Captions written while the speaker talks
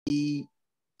The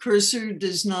cursor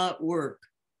does not work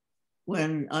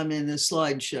when I'm in a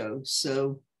slideshow,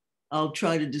 so I'll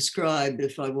try to describe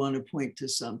if I want to point to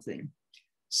something.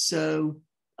 So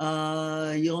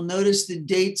you'll notice the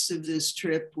dates of this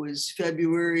trip was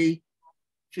February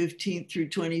 15th through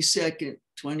 22nd,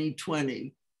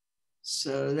 2020.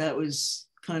 So that was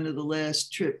kind of the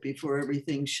last trip before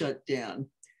everything shut down.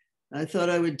 I thought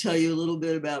I would tell you a little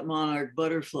bit about monarch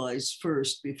butterflies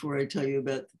first before I tell you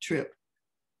about the trip.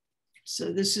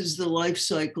 So this is the life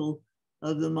cycle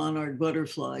of the monarch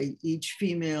butterfly. Each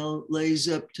female lays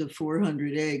up to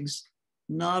 400 eggs,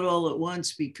 not all at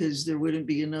once because there wouldn't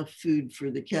be enough food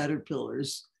for the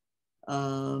caterpillars.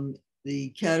 The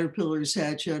caterpillars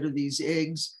hatch out of these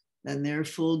eggs and they're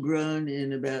full grown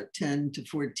in about 10 to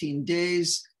 14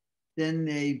 days. Then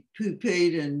they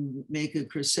pupate and make a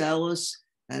chrysalis,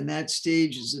 and that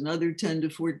stage is another 10 to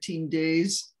 14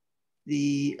 days.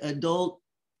 The adult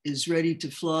is ready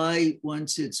to fly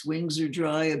once its wings are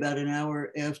dry, about an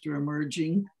hour after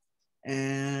emerging,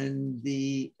 and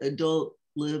the adult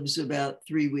lives about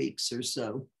 3 weeks or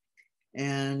so.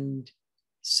 And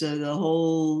so the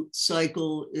whole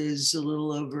cycle is a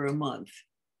little over a month.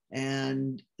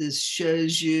 And this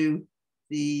shows you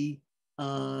the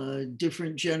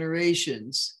different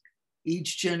generations.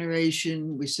 Each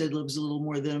generation, we said, lives a little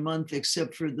more than a month,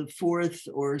 except for the fourth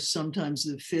or sometimes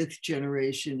the fifth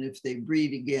generation if they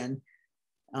breed again.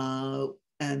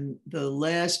 And the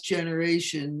last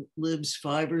generation lives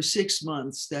 5 or 6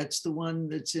 months. That's the one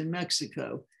that's in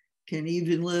Mexico, can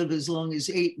even live as long as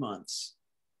 8 months.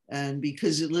 And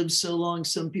because it lives so long,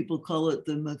 some people call it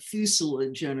the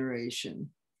Methuselah generation.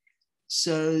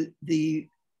 So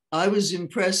I was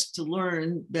impressed to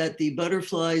learn that the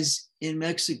butterflies in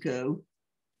Mexico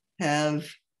have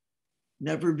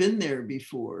never been there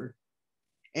before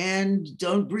and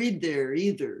don't breed there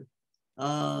either.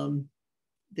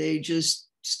 They just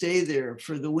stay there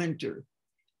for the winter.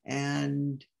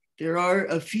 And there are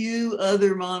a few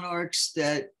other monarchs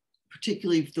that,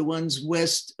 particularly the ones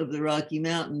west of the Rocky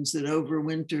Mountains, that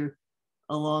overwinter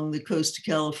along the coast of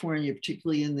California,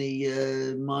 particularly in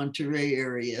the Monterey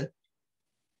area.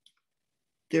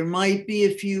 There might be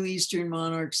a few eastern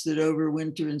monarchs that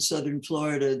overwinter in southern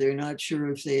Florida. They're not sure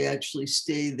if they actually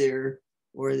stay there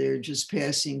or they're just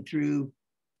passing through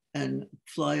and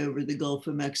fly over the Gulf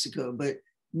of Mexico. But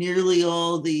nearly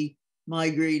all the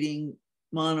migrating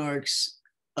monarchs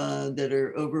that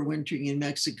are overwintering in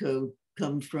Mexico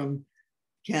come from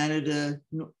Canada,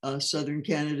 southern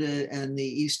Canada, and the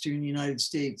eastern United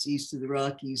States, east of the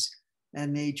Rockies.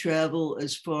 And they travel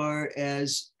as far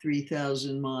as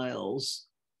 3,000 miles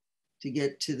to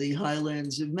get to the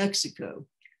highlands of Mexico.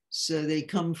 So they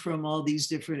come from all these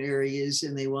different areas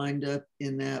and they wind up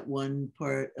in that one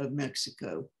part of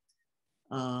Mexico.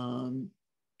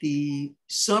 The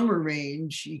summer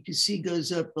range, you can see,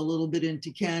 goes up a little bit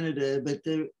into Canada, but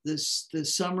the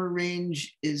summer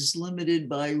range is limited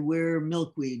by where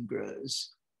milkweed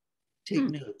grows. Take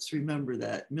notes, remember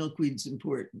that. Milkweed's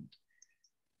important.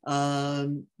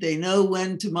 They know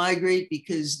when to migrate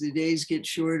because the days get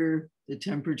shorter, the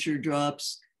temperature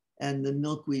drops, and the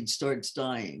milkweed starts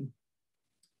dying.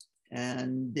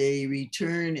 And they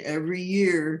return every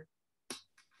year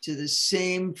to the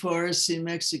same forests in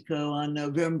Mexico on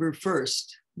November 1st,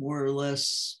 more or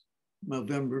less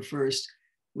November 1st,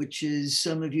 which is,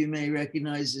 some of you may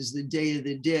recognize as the Day of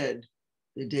the Dead.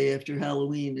 The day after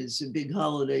Halloween is a big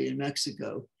holiday in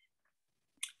Mexico.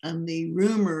 And the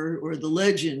rumor or the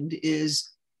legend is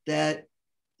that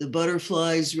the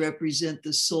butterflies represent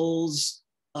the souls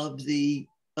of the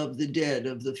dead,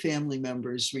 of the family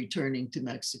members returning to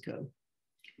Mexico.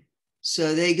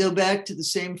 So they go back to the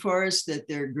same forest that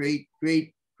their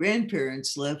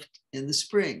great-great-grandparents left in the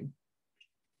spring.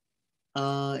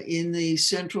 In the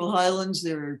Central Highlands,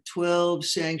 there are 12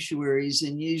 sanctuaries,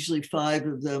 and usually 5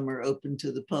 of them are open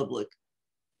to the public.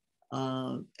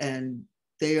 And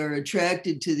they are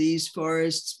attracted to these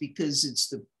forests because it's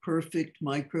the perfect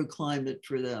microclimate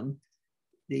for them.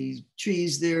 The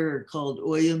trees there are called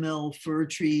Oyamel fir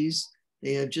trees.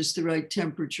 They have just the right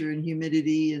temperature and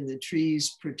humidity, and the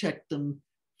trees protect them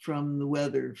from the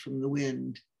weather, from the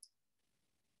wind.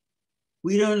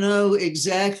 We don't know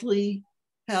exactly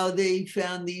how they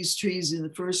found these trees in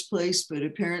the first place, but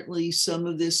apparently some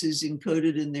of this is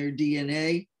encoded in their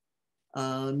DNA.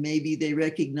 Maybe they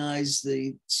recognize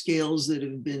the scales that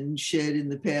have been shed in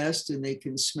the past and they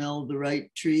can smell the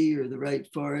right tree or the right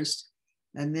forest.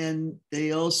 And then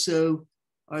they also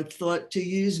are thought to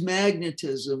use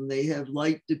magnetism. They have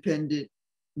light-dependent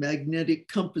magnetic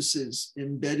compasses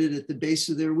embedded at the base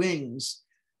of their wings,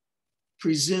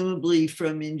 presumably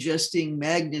from ingesting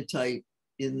magnetite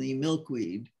in the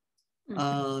milkweed.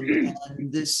 Mm-hmm.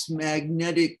 And this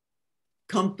magnetic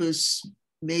compass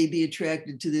may be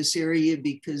attracted to this area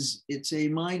because it's a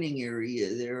mining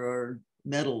area. There are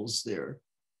metals there.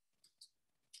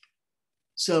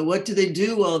 So what do they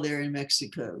do while they're in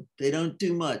Mexico? They don't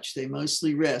do much. They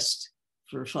mostly rest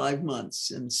for 5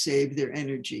 months and save their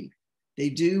energy. They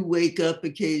do wake up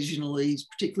occasionally,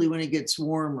 particularly when it gets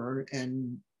warmer.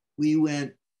 And we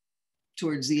went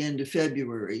towards the end of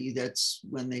February. That's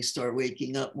when they start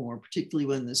waking up more, particularly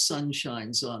when the sun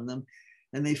shines on them.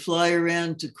 And they fly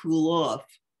around to cool off,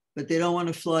 but they don't want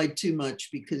to fly too much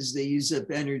because they use up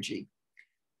energy.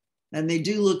 And they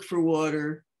do look for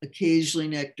water, occasionally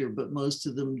nectar, but most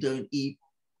of them don't eat.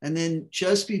 And then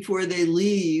just before they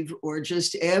leave, or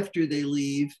just after they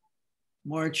leave,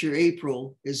 March or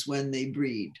April is when they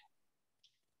breed.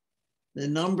 The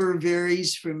number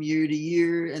varies from year to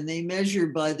year, and they measure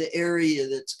by the area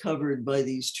that's covered by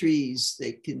these trees.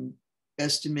 They can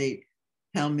estimate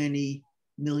how many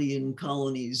million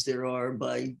colonies there are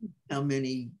by how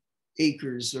many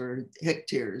acres or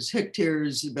hectares.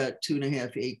 Hectares about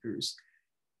 2.5 acres.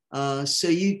 So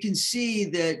you can see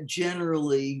that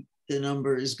generally the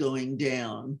number is going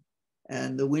down.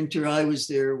 And the winter I was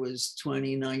there was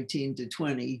 2019 to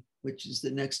 20, which is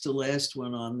the next to last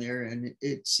one on there, and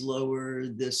it's lower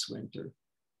this winter.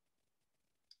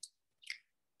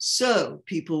 So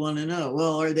people want to know,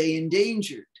 well, are they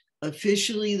endangered?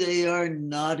 Officially, they are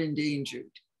not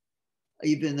endangered,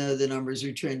 even though the numbers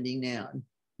are trending down.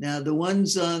 Now, the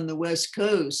ones on the West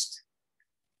Coast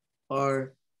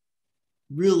are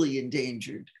really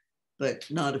endangered, but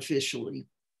not officially.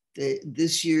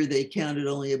 This year, they counted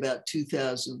only about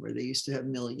 2,000, where they used to have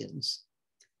millions.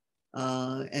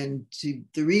 The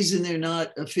reason they're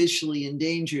not officially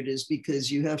endangered is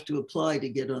because you have to apply to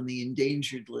get on the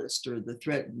endangered list or the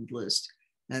threatened list.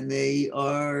 And they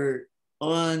are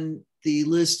on the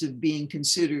list of being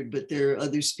considered, but there are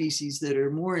other species that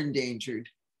are more endangered.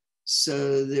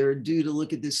 So they're due to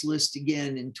look at this list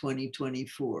again in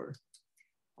 2024.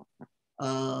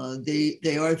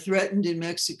 They are threatened in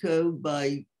Mexico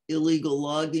by illegal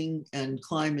logging and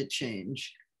climate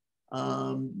change.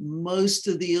 Most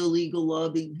of the illegal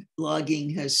logging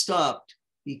has stopped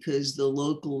because the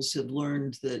locals have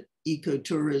learned that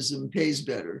ecotourism pays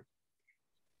better.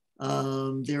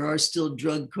 There are still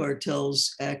drug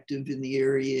cartels active in the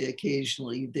area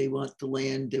occasionally. They want the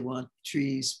land, they want the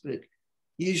trees, but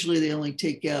usually they only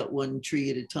take out one tree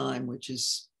at a time, which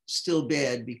is still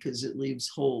bad because it leaves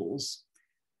holes.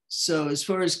 So as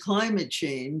far as climate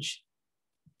change,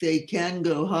 they can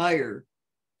go higher,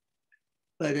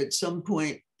 but at some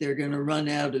point they're going to run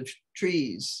out of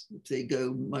trees if they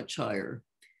go much higher.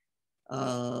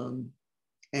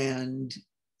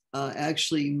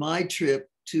 Actually, my trip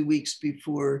 2 weeks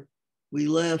before we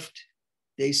left,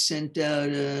 they sent out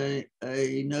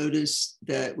a notice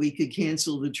that we could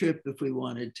cancel the trip if we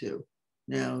wanted to.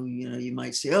 Now, you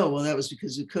might say, oh, well, that was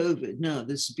because of COVID. No,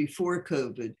 this is before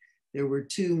COVID. There were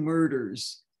 2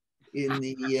 murders in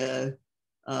the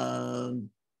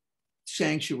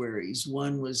sanctuaries.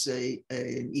 One was an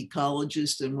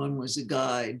ecologist and one was a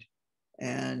guide.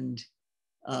 And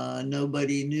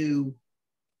nobody knew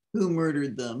who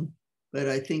murdered them. But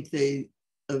I think they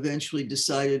eventually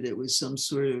decided it was some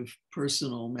sort of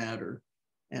personal matter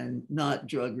and not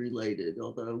drug related,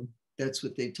 although that's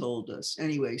what they told us.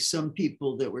 Anyway, some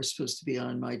people that were supposed to be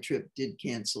on my trip did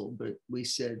cancel, but we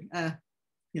said,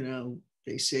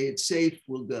 they say it's safe,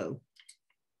 we'll go.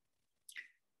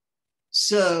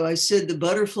 So I said the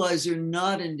butterflies are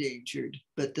not endangered,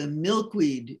 but the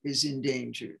milkweed is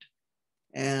endangered.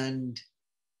 And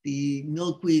the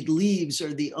milkweed leaves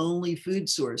are the only food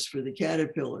source for the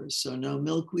caterpillars. So no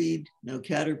milkweed, no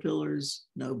caterpillars,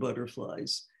 no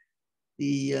butterflies.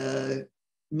 The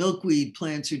milkweed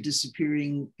plants are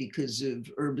disappearing because of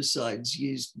herbicides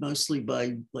used mostly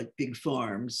by big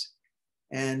farms.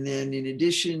 And then in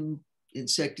addition,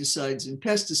 insecticides and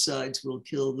pesticides will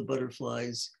kill the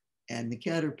butterflies and the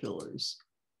caterpillars.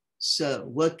 So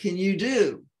what can you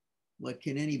do? What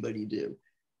can anybody do?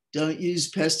 Don't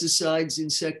use pesticides,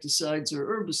 insecticides, or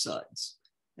herbicides.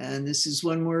 And this is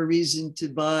one more reason to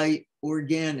buy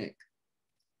organic.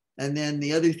 And then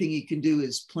the other thing you can do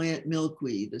is plant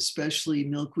milkweed, especially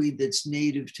milkweed that's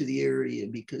native to the area,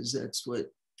 because that's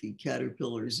what the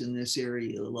caterpillars in this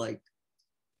area like.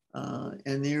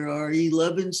 And there are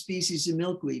 11 species of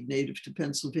milkweed native to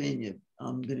Pennsylvania.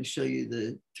 I'm going to show you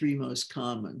the 3 most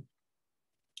common.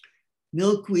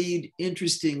 Milkweed,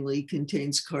 interestingly,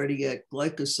 contains cardiac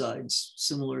glycosides,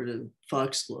 similar to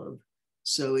foxglove.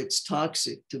 So it's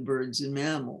toxic to birds and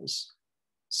mammals.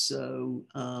 So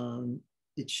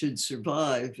it should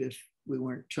survive if we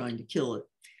weren't trying to kill it.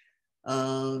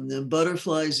 The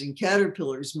butterflies and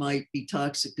caterpillars might be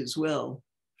toxic as well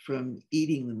from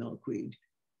eating the milkweed,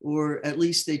 or at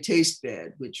least they taste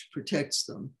bad, which protects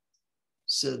them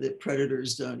so that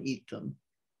predators don't eat them.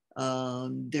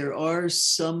 There are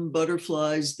some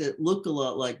butterflies that look a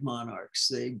lot like monarchs.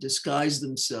 They disguise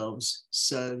themselves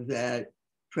so that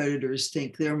predators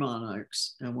think they're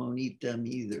monarchs and won't eat them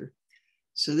either.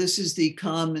 So this is the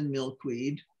common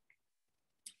milkweed,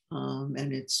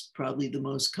 and it's probably the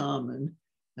most common,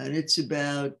 and it's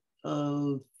about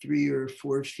 3 or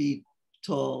 4 feet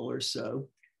tall or so.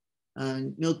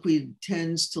 Milkweed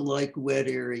tends to like wet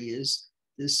areas.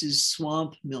 This is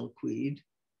swamp milkweed.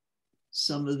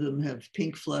 Some of them have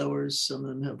pink flowers, some of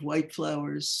them have white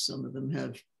flowers, some of them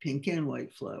have pink and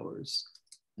white flowers.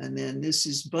 And then this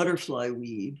is butterfly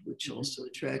weed, which also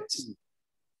attracts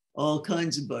all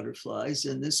kinds of butterflies.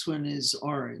 And this one is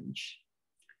orange.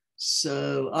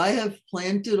 So I have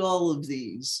planted all of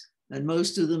these, and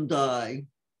most of them die.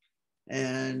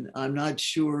 And I'm not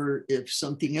sure if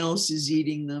something else is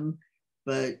eating them,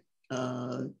 but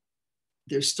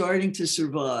they're starting to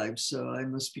survive. So I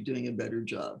must be doing a better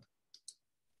job.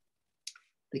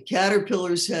 The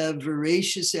caterpillars have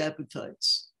voracious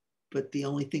appetites, but the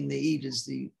only thing they eat is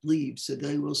the leaves, so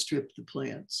they will strip the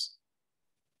plants.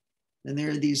 And there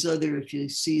are these other, if you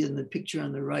see in the picture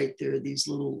on the right, there are these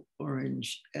little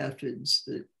orange aphids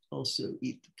that also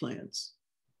eat the plants.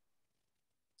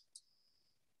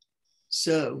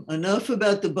 So enough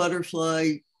about the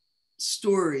butterfly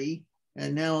story,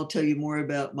 and now I'll tell you more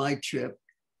about my trip.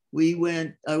 I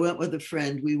went with a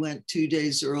friend. We went 2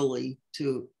 days early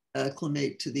to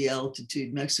acclimate to the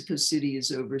altitude. Mexico City is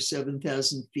over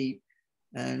 7,000 feet,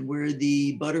 and where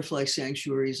the butterfly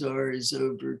sanctuaries are is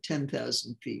over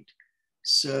 10,000 feet.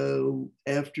 So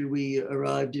after we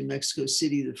arrived in Mexico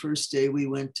City, the first day we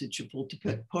went to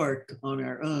Chapultepec Park on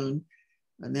our own,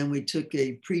 and then we took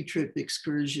a pre-trip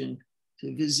excursion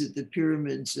to visit the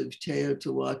pyramids of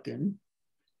Teotihuacan.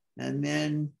 And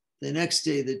then the next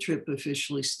day, the trip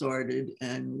officially started,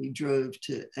 and we drove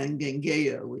to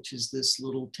Angangaya, which is this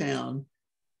little town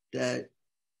that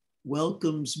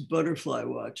welcomes butterfly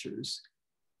watchers.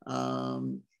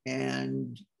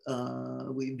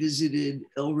 We visited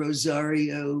El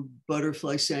Rosario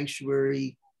Butterfly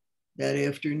Sanctuary that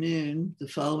afternoon. The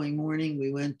following morning,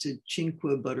 we went to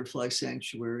Chinqua Butterfly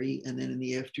Sanctuary, and then in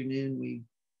the afternoon, we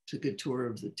took a tour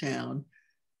of the town.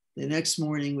 The next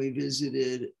morning, we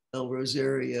visited El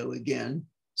Rosario again.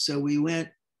 So we went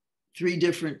 3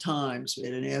 different times. We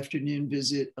had an afternoon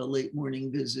visit, a late morning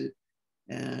visit,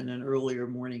 and an earlier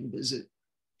morning visit.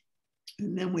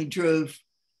 And then we drove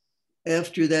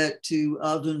after that to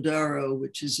Avondaro,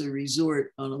 which is a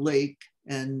resort on a lake,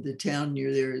 and the town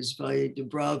near there is Valle de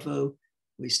Bravo.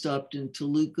 We stopped in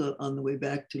Toluca on the way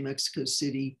back to Mexico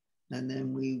City, and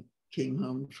then we came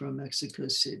home from Mexico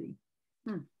City.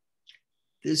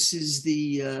 This is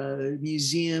the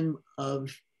Museum of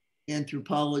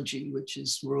Anthropology, which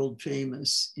is world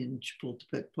famous in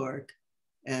Chapultepec Park.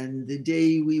 And the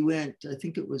day we went, I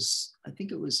think it was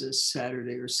a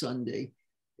Saturday or Sunday.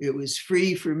 It was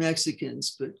free for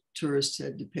Mexicans, but tourists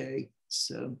had to pay.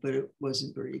 So, but it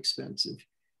wasn't very expensive.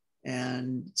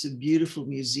 And it's a beautiful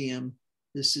museum.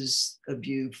 This is a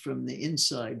view from the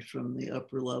inside, from the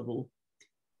upper level.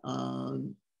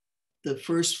 The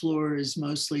first floor is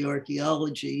mostly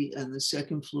archaeology, and the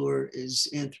second floor is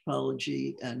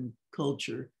anthropology and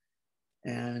culture.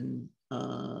 And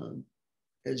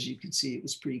as you can see, it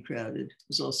was pretty crowded. It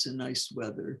was also nice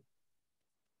weather.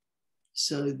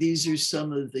 So these are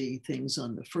some of the things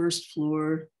on the first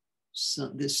floor.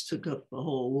 This took up the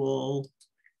whole wall.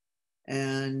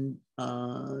 And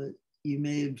you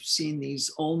may have seen these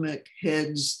Olmec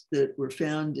heads that were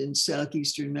found in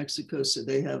southeastern Mexico, so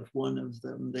they have one of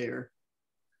them there.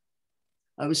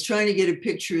 I was trying to get a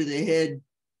picture of the head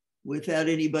without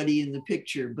anybody in the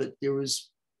picture, but there was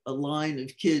a line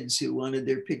of kids who wanted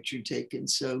their picture taken,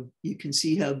 so you can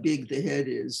see how big the head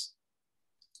is.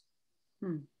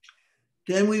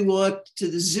 Then we walked to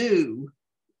the zoo,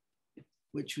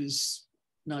 which was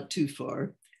not too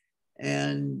far.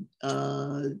 And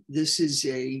this is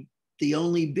the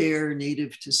only bear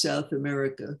native to South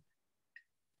America,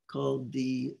 called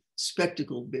the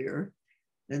spectacled bear.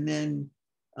 And then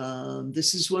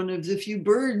this is one of the few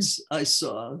birds I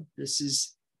saw. This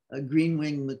is a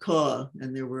green-winged macaw,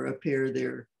 and there were a pair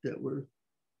there that were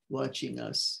watching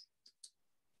us.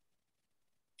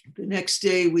 The next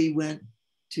day we went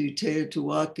to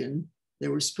Teotihuacan.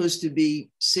 There were supposed to be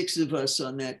 6 of us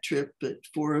on that trip, but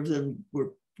 4 of them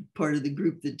were part of the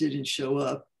group that didn't show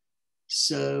up.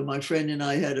 So my friend and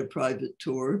I had a private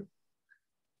tour.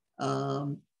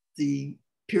 the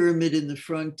pyramid in the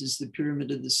front is the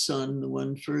pyramid of the sun. The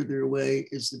one further away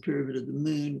is the pyramid of the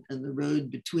moon. And the road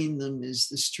between them is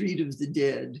the street of the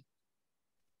dead.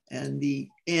 And the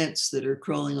ants that are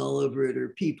crawling all over it are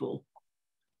people.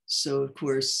 So of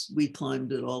course we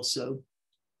climbed it also.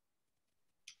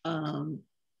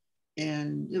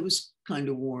 And it was kind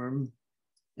of warm,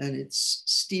 and it's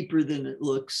steeper than it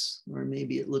looks, or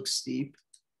maybe it looks steep.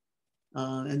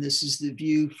 And this is the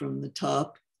view from the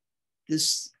top.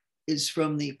 This is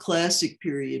from the classic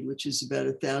period, which is about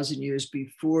 1,000 years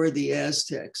before the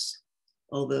Aztecs,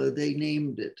 although they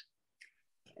named it.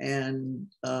 And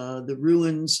the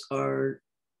ruins are,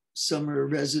 some are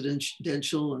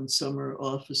residential and some are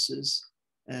offices.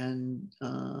 And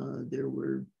there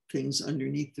were things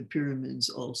underneath the pyramids,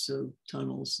 also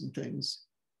tunnels and things.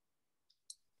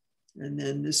 And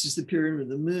then this is the pyramid of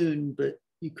the moon, but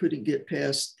you couldn't get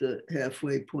past the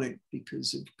halfway point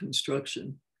because of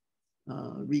construction,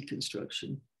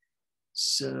 reconstruction.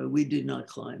 So we did not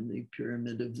climb the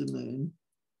pyramid of the moon.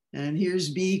 And here's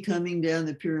B coming down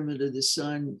the pyramid of the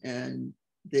sun, and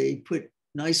they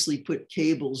nicely put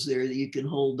cables there that you can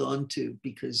hold on to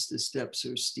because the steps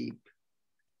are steep.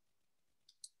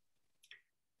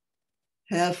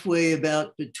 Halfway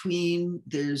about between,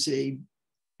 there's a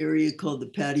area called the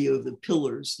patio of the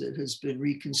pillars that has been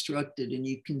reconstructed, and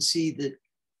you can see that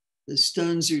the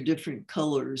stones are different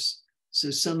colors.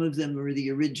 So some of them are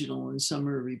the original and some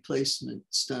are replacement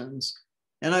stones.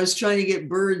 And I was trying to get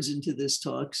birds into this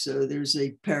talk, so there's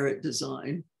a parrot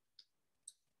design.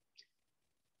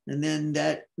 And then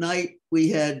that night we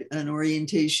had an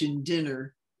orientation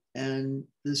dinner, and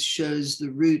this shows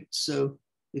the route. So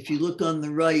if you look on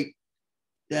the right,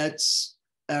 that's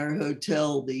our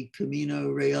hotel, the Camino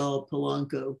Real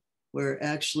Polanco, where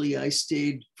actually I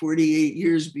stayed 48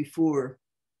 years before,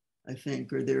 I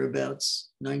think, or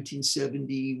thereabouts,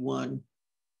 1971,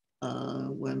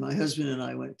 when my husband and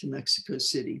I went to Mexico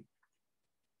City.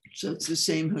 So it's the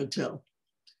same hotel.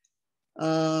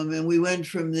 And we went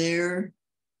from there,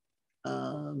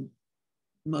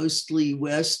 mostly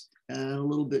west and a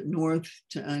little bit north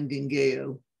to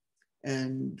Angangueo.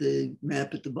 And the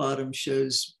map at the bottom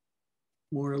shows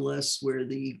more or less where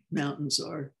the mountains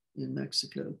are in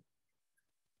Mexico.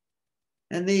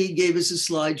 And they gave us a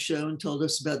slideshow and told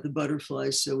us about the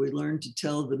butterflies. So we learned to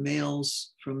tell the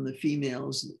males from the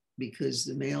females, because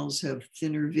the males have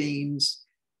thinner veins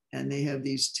and they have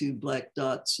these two black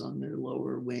dots on their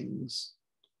lower wings.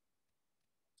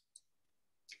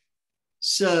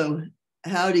 So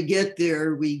how to get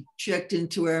there, we checked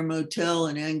into our motel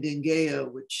in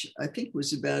Angangueo, which I think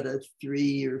was about a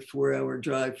 3 or 4 hour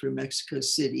drive from Mexico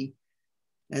City.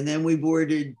 And then we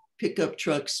boarded pickup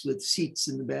trucks with seats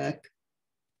in the back.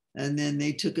 And then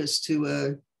they took us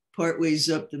to part ways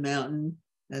up the mountain.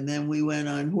 And then we went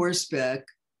on horseback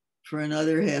for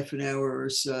another half an hour or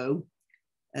so.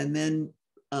 And then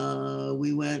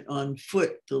we went on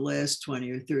foot the last 20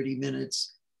 or 30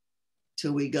 minutes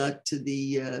till we got to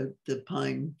the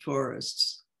pine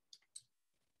forests.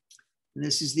 And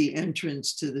this is the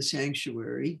entrance to the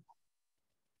sanctuary,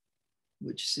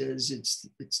 which says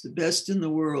it's the best in the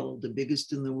world, the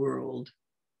biggest in the world.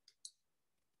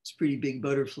 It's a pretty big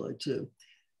butterfly too.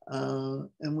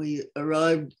 And we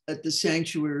arrived at the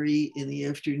sanctuary in the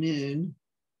afternoon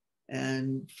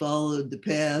and followed the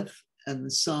path and the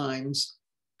signs.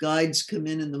 Guides come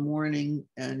in the morning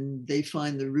and they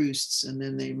find the roosts, and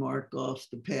then they mark off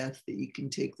the path that you can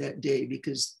take that day,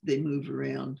 because they move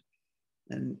around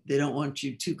and they don't want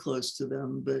you too close to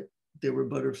them, but there were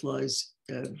butterflies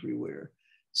everywhere.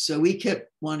 So we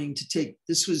kept wanting to take,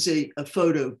 this was a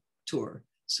photo tour.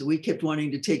 So we kept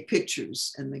wanting to take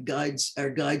pictures, and our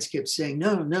guides kept saying,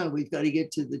 no, we've got to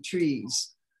get to the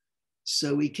trees.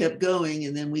 So we kept going,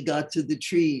 and then we got to the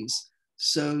trees.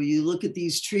 So you look at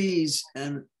these trees,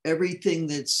 and everything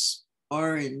that's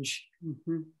orange,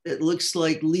 that looks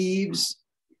like leaves,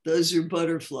 those are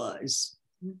butterflies.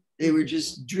 They were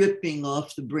just dripping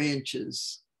off the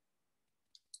branches.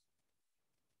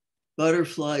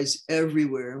 Butterflies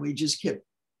everywhere. And we just kept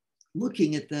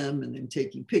looking at them and then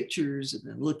taking pictures and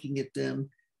then looking at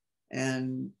them.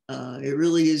 And it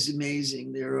really is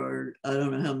amazing. There are, I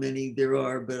don't know how many there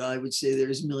are, but I would say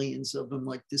there's millions of them.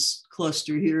 Like this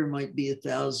cluster here might be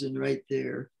 1,000 right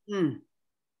there. And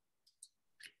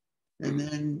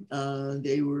then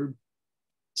they were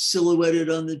silhouetted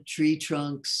on the tree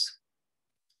trunks,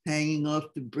 hanging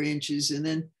off the branches. And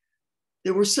then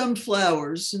there were some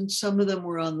flowers, and some of them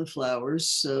were on the flowers.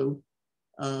 So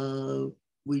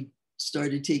we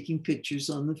started taking pictures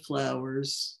on the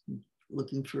flowers,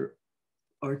 looking for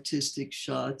artistic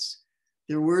shots.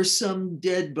 There were some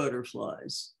dead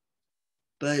butterflies,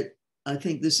 but I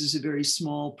think this is a very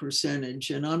small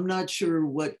percentage, and I'm not sure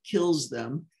what kills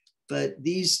them, but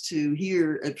these two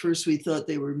here, at first we thought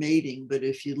they were mating, but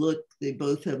if you look, they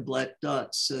both have black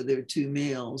dots, so they're two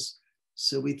males.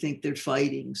 So we think they're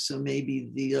fighting. So maybe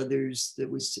the others that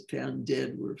was found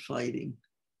dead were fighting.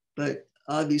 But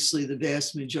obviously the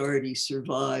vast majority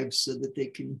survive so that they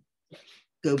can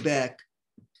go back.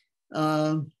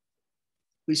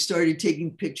 We started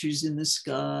taking pictures in the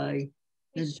sky.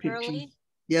 Hey, and Shirley, pictures.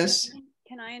 Yes.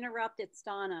 can I interrupt? It's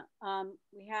Donna.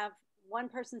 We have one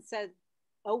person said,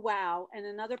 "Oh wow," and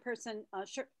another person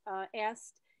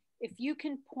asked if you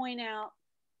can point out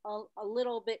a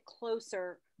little bit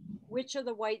closer which are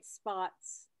the white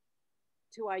spots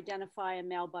to identify a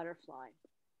male butterfly.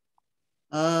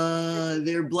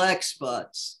 They're black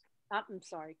spots. I'm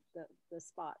sorry, the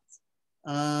spots.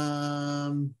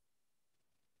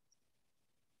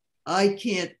 I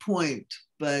can't point,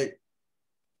 but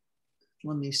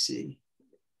let me see.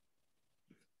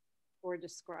 Or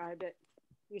describe it.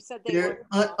 You said they were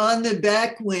on the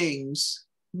back wings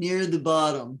near the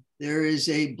bottom. There is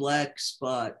a black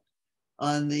spot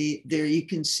on there. You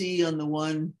can see on the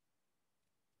one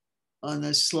on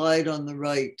the slide on the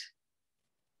right,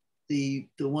 the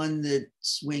one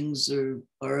that's wings are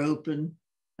open.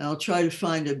 I'll try to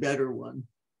find a better one.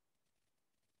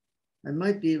 I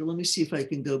might be able, let me see if I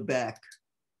can go back.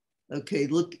 Okay,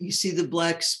 look, you see the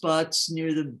black spots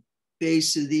near the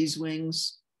base of these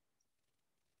wings?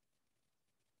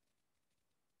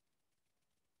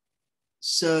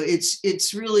 So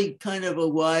it's really kind of a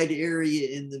wide area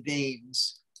in the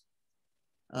veins.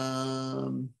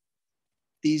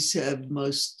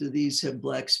 Most of these have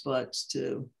black spots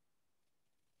too,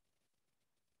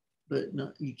 but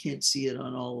not, you can't see it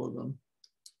on all of them.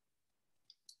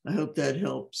 I hope that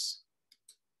helps.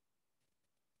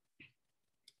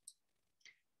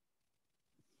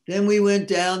 Then we went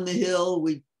down the hill.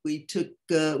 We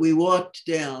walked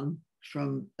down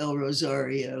from El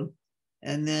Rosario,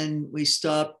 and then we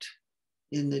stopped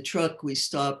in the truck. We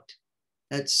stopped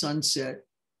at sunset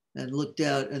and looked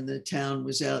out, and the town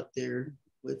was out there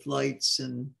with lights,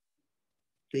 and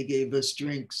they gave us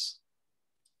drinks.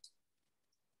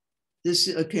 Now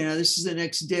this is the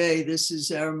next day. This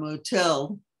is our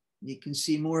motel. You can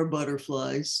see more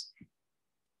butterflies.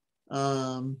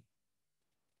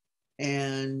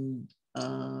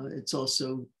 It's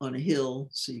also on a hill,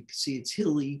 so you can see it's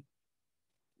hilly.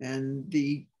 And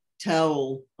the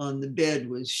towel on the bed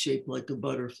was shaped like a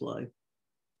butterfly.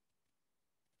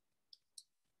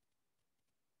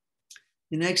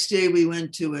 The next day we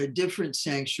went to a different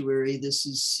sanctuary. This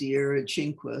is Sierra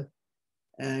Cinque,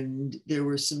 and there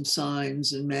were some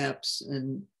signs and maps,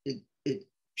 and it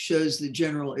shows the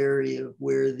general area of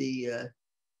where the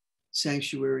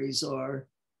sanctuaries are.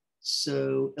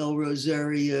 So El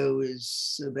Rosario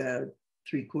is about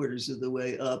 3/4 of the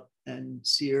way up, and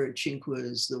Sierra Cinque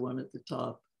is the one at the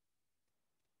top.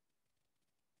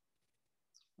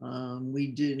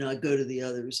 We did not go to the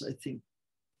others. I think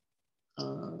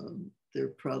they're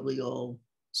probably all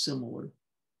similar.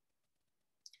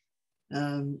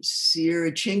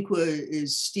 Sierra Cinque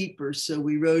is steeper, so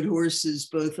we rode horses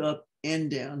both up and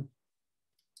down.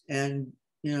 And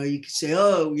you could say,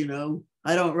 oh,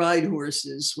 I don't ride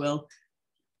horses. Well,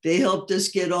 they helped us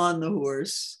get on the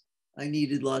horse. I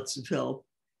needed lots of help.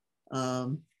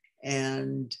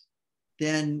 And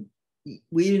then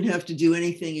we didn't have to do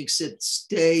anything except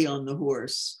stay on the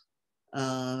horse.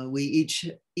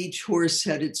 Each horse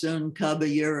had its own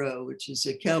caballero, which is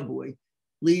a cowboy,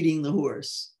 leading the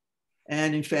horse.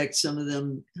 And in fact, some of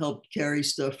them helped carry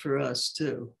stuff for us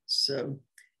too. So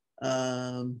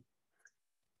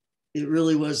it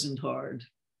really wasn't hard.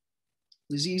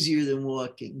 It was easier than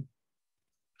walking.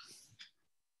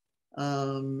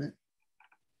 I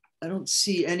don't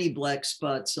see any black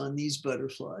spots on these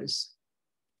butterflies.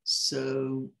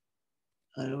 So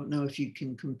I don't know if you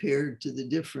can compare to the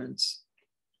difference.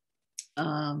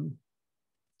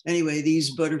 Anyway,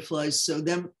 these butterflies, so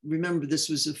remember this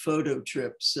was a photo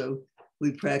trip. So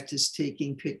we practiced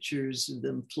taking pictures of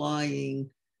them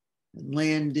flying and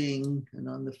landing and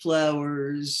on the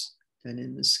flowers and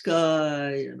in the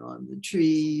sky and on the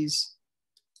trees.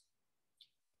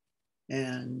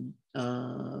 And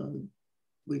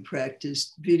we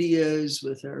practiced videos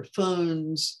with our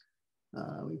phones.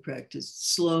 We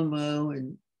practiced slow-mo,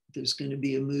 and there's going to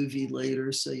be a movie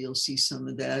later, so you'll see some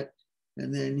of that.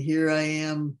 And then here I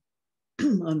am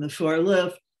on the far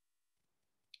left,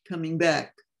 coming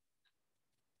back.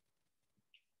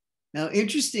 Now,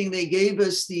 interesting, they gave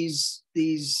us these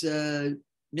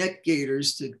neck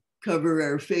gaiters to cover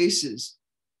our faces.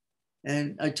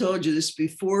 And I told you this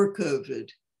before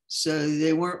COVID. So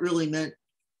they weren't really meant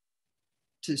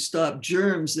to stop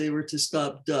germs, they were to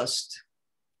stop dust.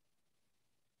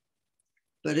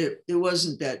 But it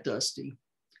wasn't that dusty.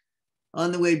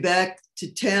 On the way back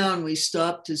to town, we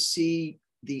stopped to see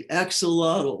the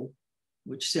axolotl,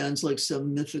 which sounds like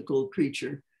some mythical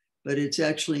creature, but it's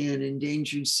actually an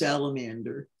endangered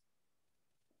salamander.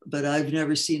 But I've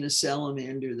never seen a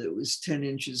salamander that was 10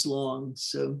 inches long.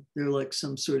 So they're like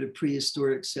some sort of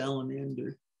prehistoric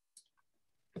salamander.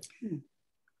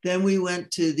 Then we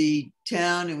went to the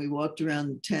town and we walked around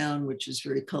the town, which is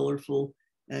very colorful.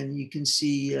 And you can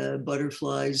see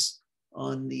butterflies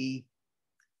on the,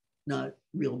 not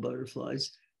real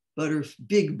butterflies,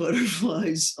 big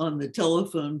butterflies on the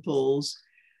telephone poles.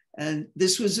 And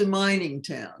this was a mining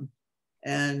town.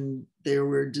 And there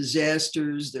were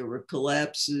disasters, there were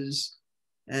collapses,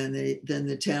 and then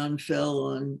the town fell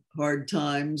on hard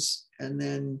times. And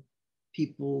then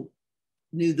people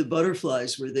knew the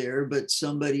butterflies were there, but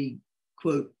somebody,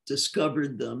 quote,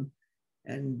 discovered them.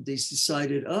 And they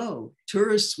decided, oh,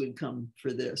 tourists would come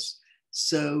for this.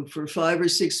 So for 5 or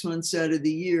 6 months out of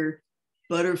the year,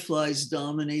 butterflies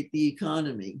dominate the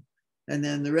economy. And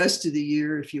then the rest of the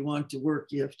year, if you want to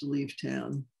work, you have to leave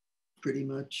town, pretty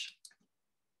much.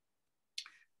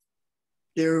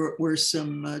 There were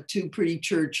some 2 pretty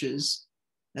churches.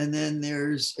 And then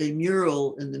there's a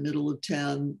mural in the middle of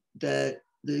town that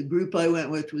the group I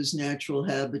went with was Natural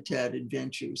Habitat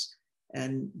Adventures.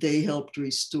 And they helped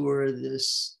restore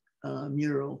this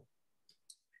mural.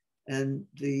 And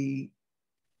the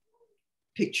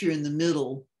picture in the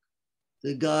middle,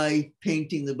 the guy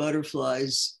painting the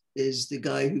butterflies is the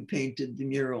guy who painted the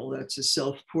mural. That's a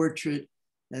self-portrait.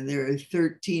 And there are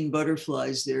 13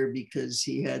 butterflies there because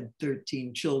he had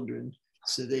 13 children.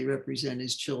 So they represent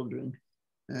his children.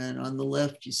 And on the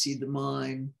left, you see the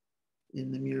mine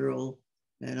in the mural.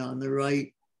 And on the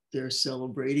right, they're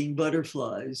celebrating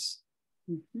butterflies.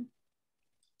 Mm-hmm.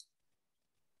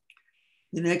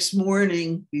 The next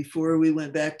morning, before we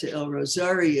went back to El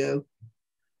Rosario,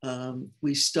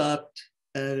 we stopped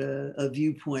at a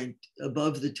viewpoint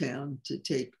above the town to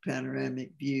take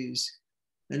panoramic views.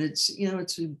 And it's, you know,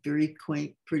 it's a very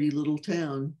quaint, pretty little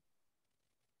town.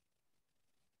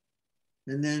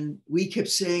 And then we kept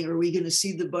saying, are we going to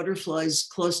see the butterflies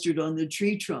clustered on the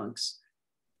tree trunks?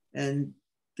 And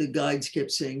the guides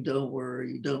kept saying, don't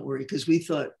worry, because we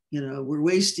thought, you know, we're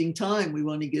wasting time. We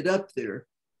want to get up there.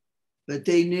 But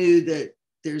they knew that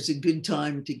there's a good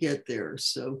time to get there.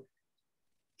 So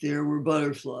there were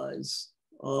butterflies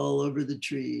all over the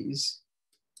trees.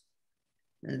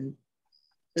 And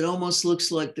it almost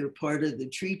looks like they're part of the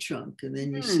tree trunk. And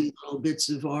then you see little bits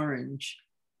of orange.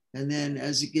 And then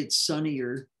as it gets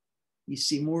sunnier, you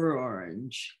see more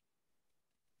orange.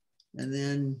 And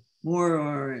then more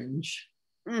orange.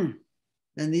 And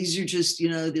these are just, you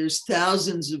know, there's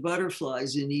thousands of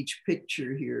butterflies in each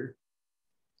picture here,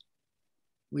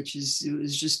 it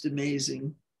was just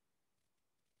amazing.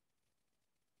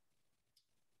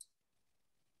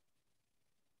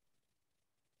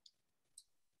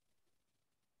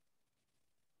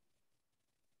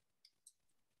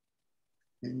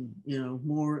 And, you know,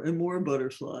 more and more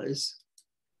butterflies.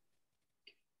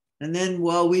 And then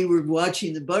while we were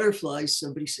watching the butterflies,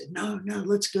 somebody said, no,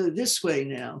 let's go this way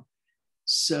now.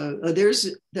 So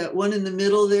there's that one in the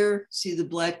middle there. See the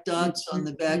black dots on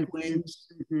the back wings?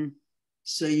 Mm-hmm.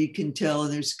 So you can tell,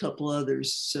 and there's a couple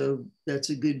others. So that's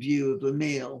a good view of a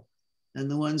male. And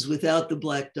the ones without the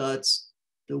black dots,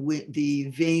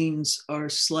 the veins are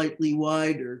slightly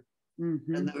wider.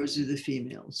 Mm-hmm. And those are the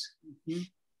females. Mm-hmm.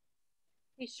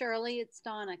 Hey, Shirley, it's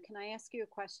Donna. Can I ask you a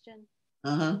question?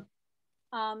 Uh-huh.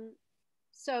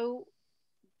 So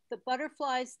the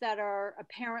butterflies that are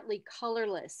apparently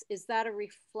colorless, is that a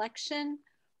reflection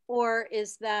or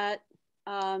is that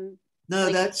no,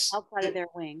 like that's outside of their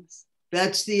wings?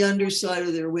 That's the underside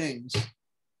of their wings.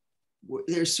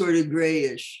 They're sort of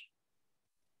grayish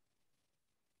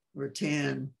or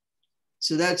tan.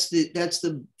 So that's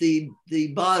the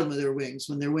bottom of their wings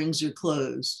when their wings are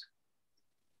closed.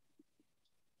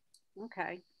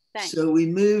 Okay, thanks. So we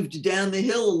moved down the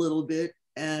hill a little bit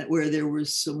where there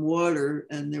was some water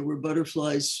and there were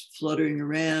butterflies fluttering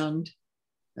around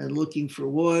and looking for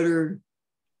water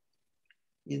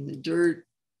in the dirt.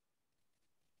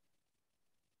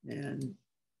 And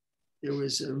there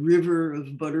was a river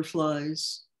of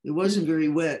butterflies. It wasn't very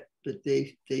wet, but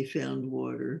they found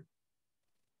water.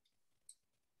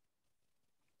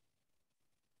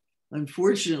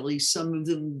 Unfortunately, some of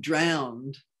them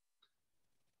drowned.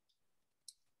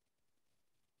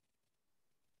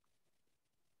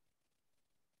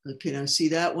 Okay, now see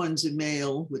that one's a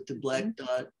male with the black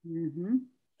dot. Mm-hmm.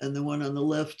 And the one on the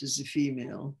left is a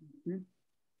female. Mm-hmm.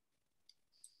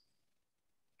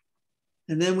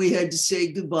 And then we had to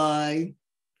say goodbye.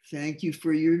 Thank you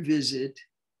for your visit.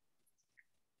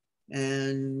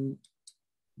 And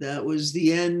that was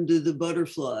the end of the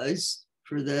butterflies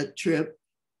for that trip.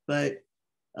 But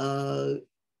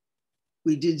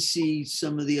we did see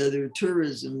some of the other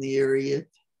tourism in the area.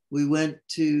 We went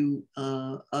to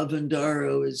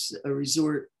Avendaro as a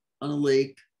resort on a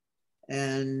lake,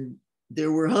 and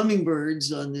there were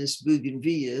hummingbirds on this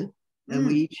bougainvillea, and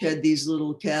we each had these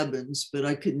little cabins, but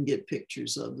I couldn't get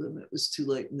pictures of them. It was too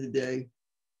late in the day.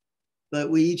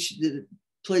 But the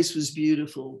place was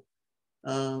beautiful.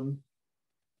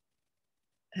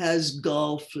 Has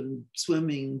golf and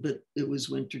swimming, but it was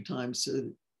wintertime, so it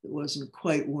wasn't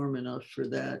quite warm enough for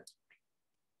that.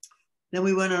 Then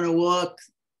we went on a walk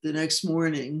the next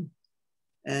morning,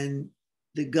 and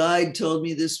the guide told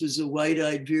me this was a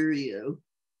white-eyed vireo.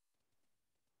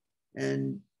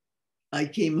 And I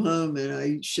came home and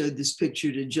I showed this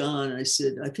picture to John. I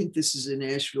said, I think this is a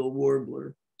Nashville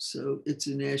warbler. So it's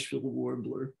a Nashville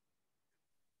warbler.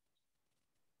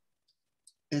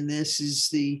 And this is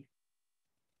the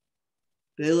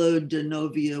Velo de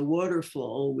Novia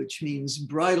waterfall, which means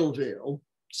bridal veil.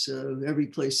 So every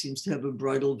place seems to have a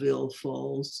bridal veil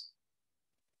falls.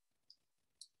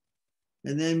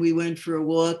 And then we went for a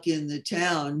walk in the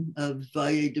town of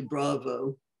Valle de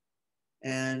Bravo.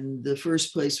 And the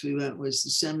first place we went was the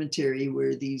cemetery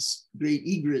where these great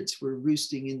egrets were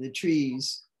roosting in the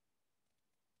trees.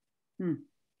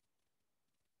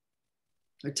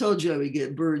 I told you I would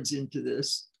get birds into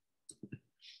this.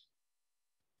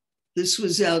 This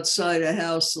was outside a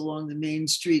house along the main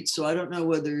street. So I don't know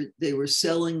whether they were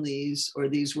selling these or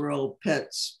these were all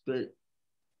pets, but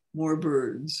more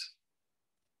birds.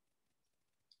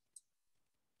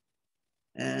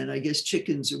 And I guess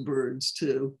chickens are birds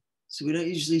too. So we don't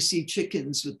usually see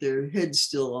chickens with their heads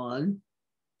still on.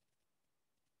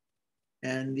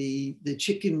 And the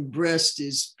chicken breast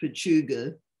is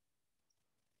pechuga.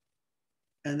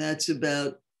 And that's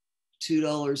about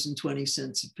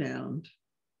 $2.20 a pound.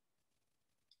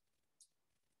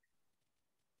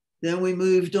 Then we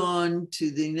moved on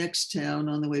to the next town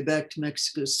on the way back to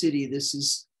Mexico City. This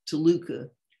is Toluca.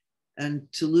 And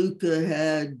Toluca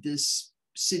had this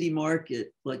city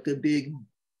market, like a big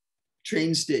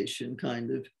train station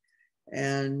kind of.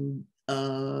 And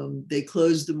they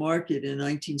closed the market in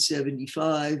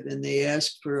 1975, and they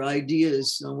asked for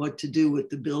ideas on what to do with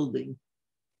the building.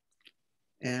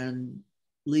 And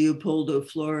Leopoldo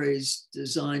Flores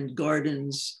designed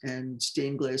gardens and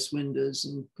stained glass windows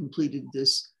and completed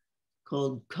this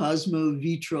called Cosmo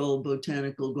Vitrol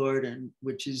Botanical Garden,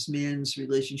 which is man's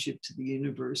relationship to the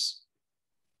universe.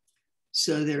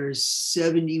 So there's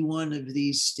 71 of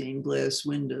these stained glass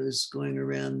windows going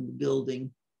around the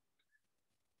building,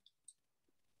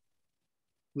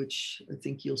 which I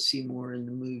think you'll see more in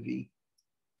the movie.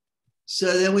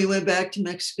 So then we went back to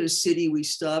Mexico City. We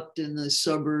stopped in the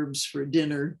suburbs for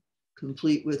dinner,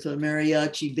 complete with a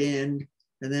mariachi band.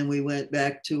 And then we went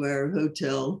back to our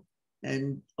hotel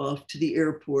and off to the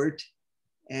airport.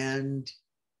 And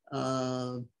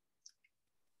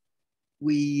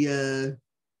we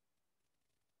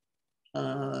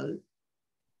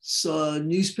saw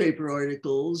newspaper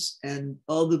articles, and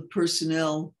all the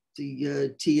personnel,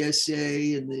 the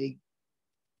TSA and the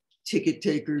ticket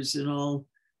takers and all,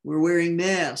 were wearing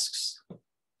masks,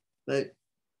 but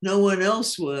no one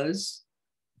else was.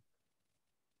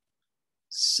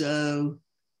 So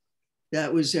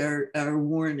that was our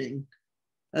warning.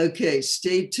 Okay,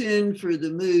 stay tuned for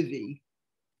the movie.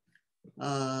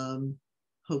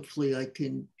 Hopefully I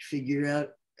can figure out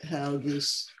how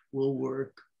this will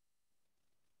work.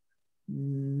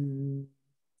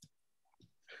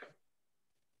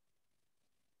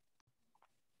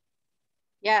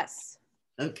 Yes.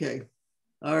 Okay.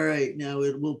 All right, now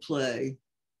it will play,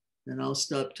 and I'll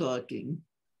stop talking.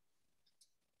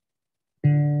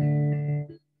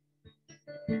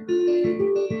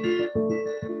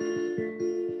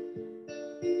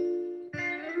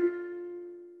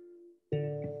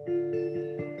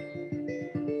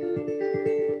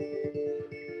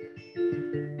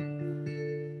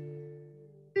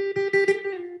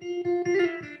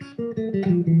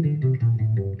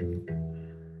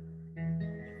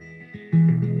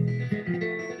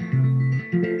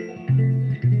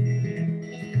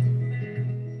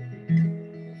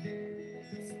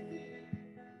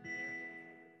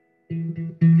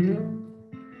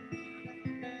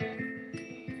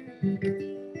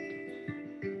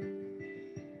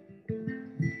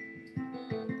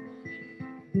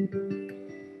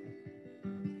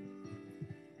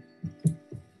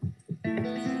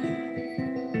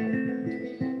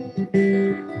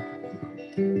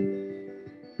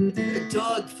 A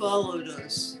dog followed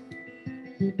us.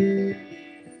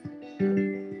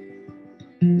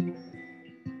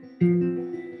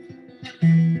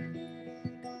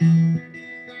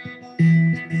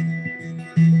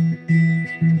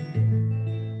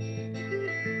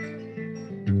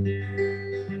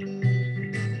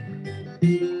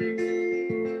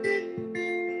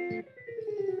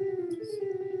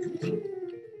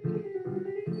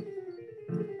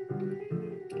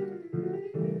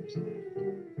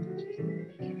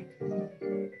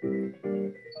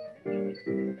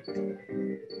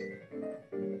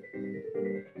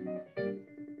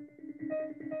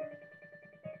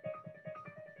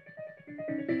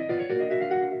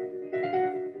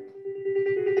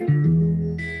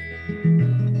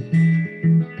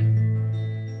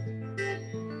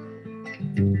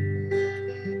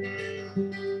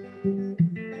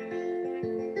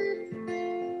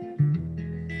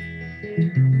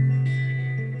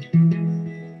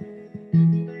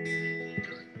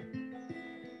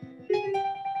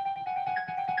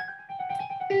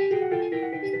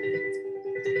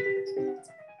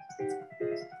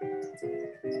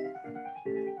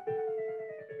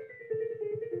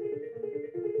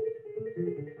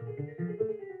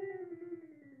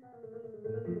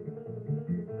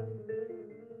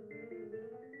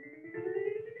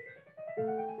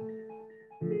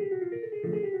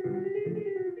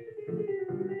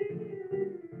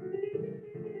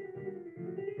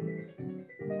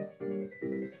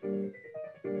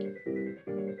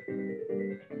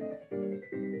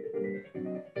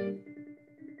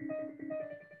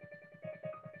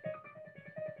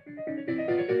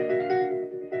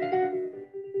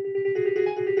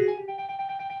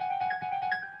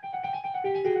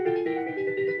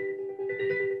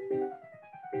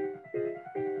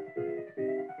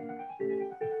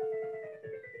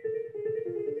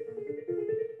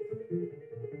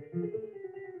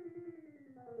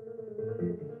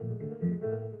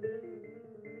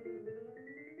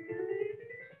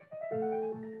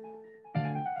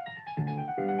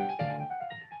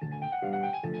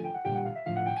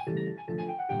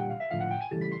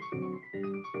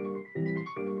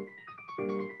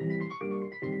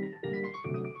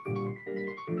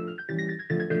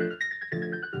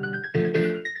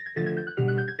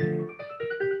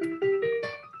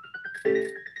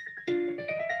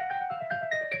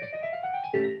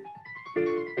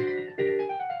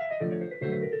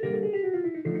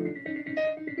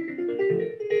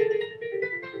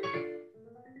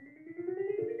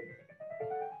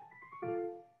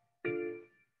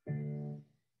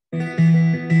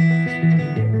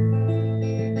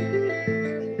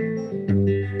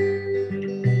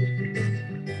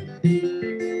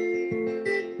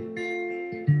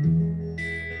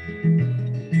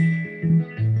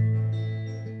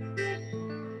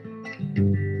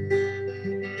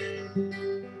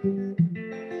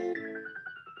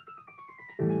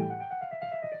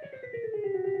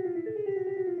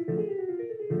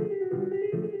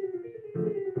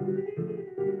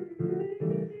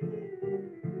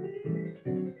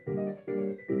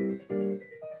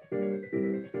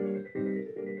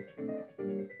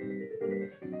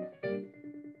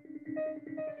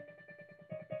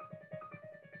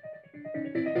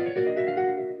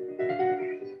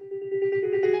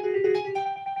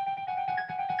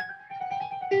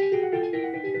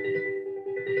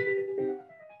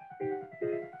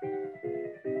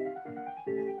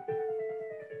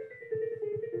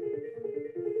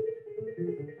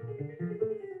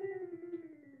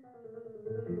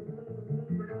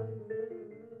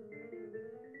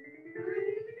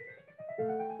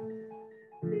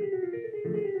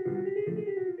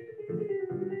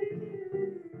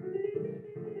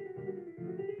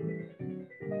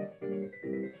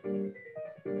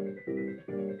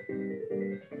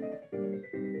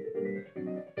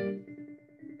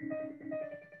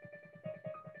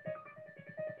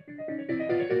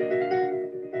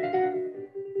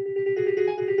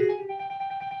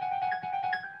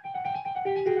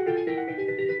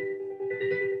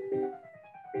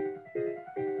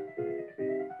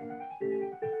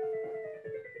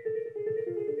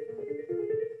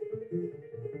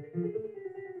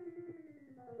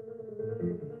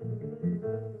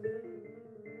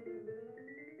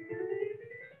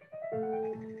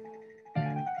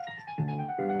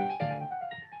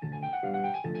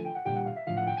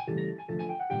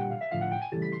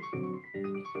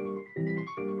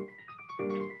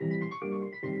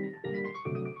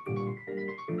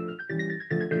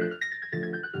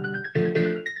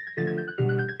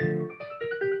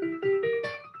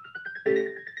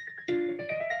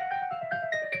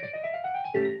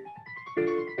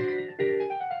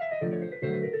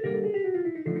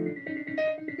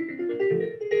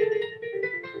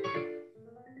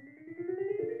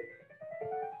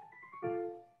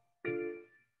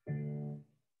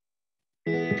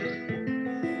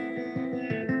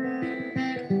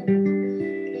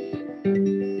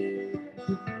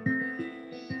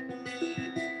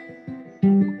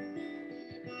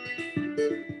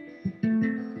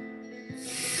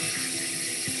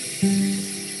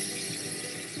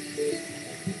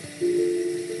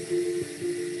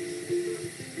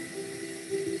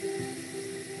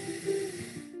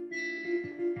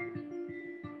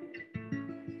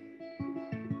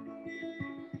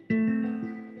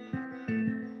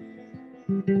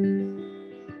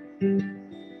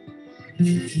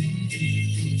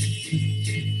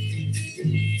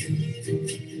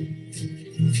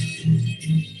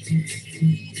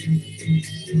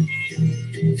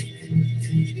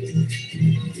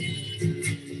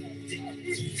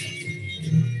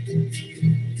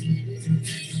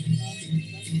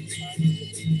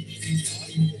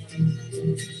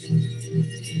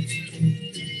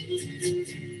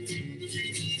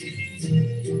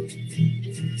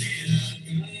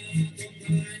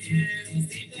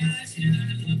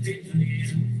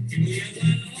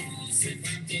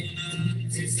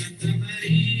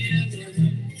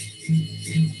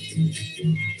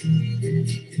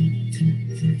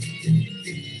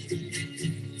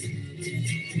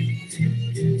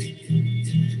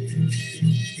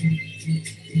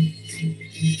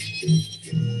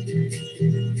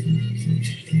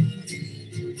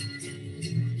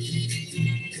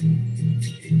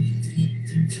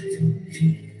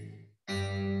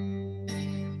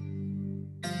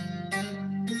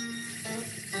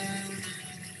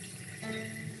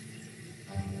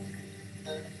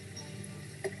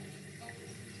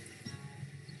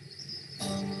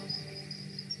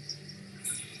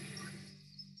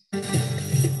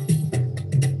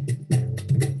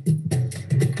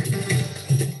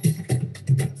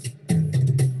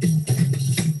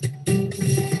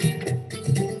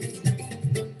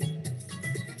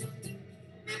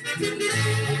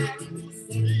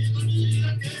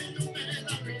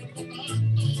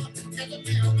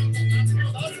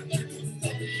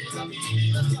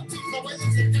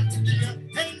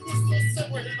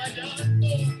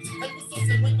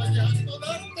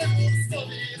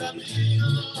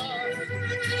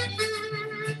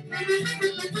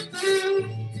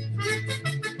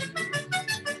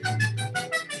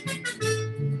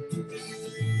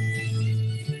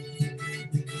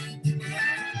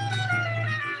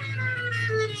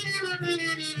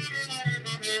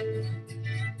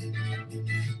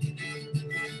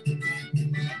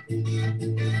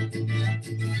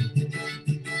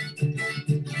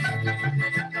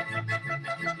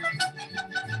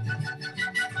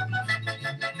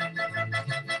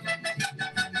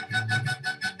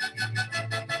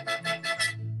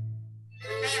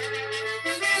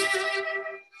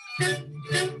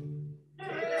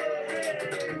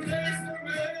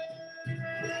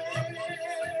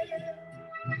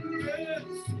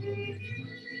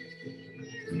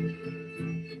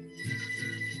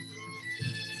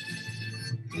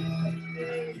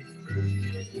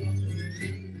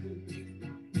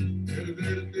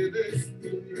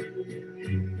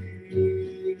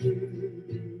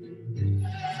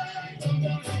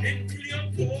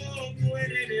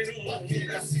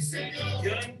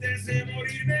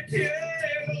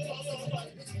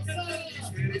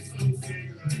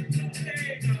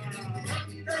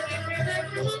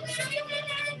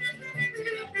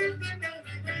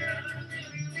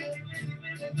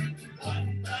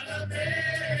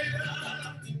 Guantanamera,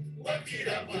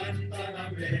 Guajira,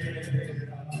 Guantanamera.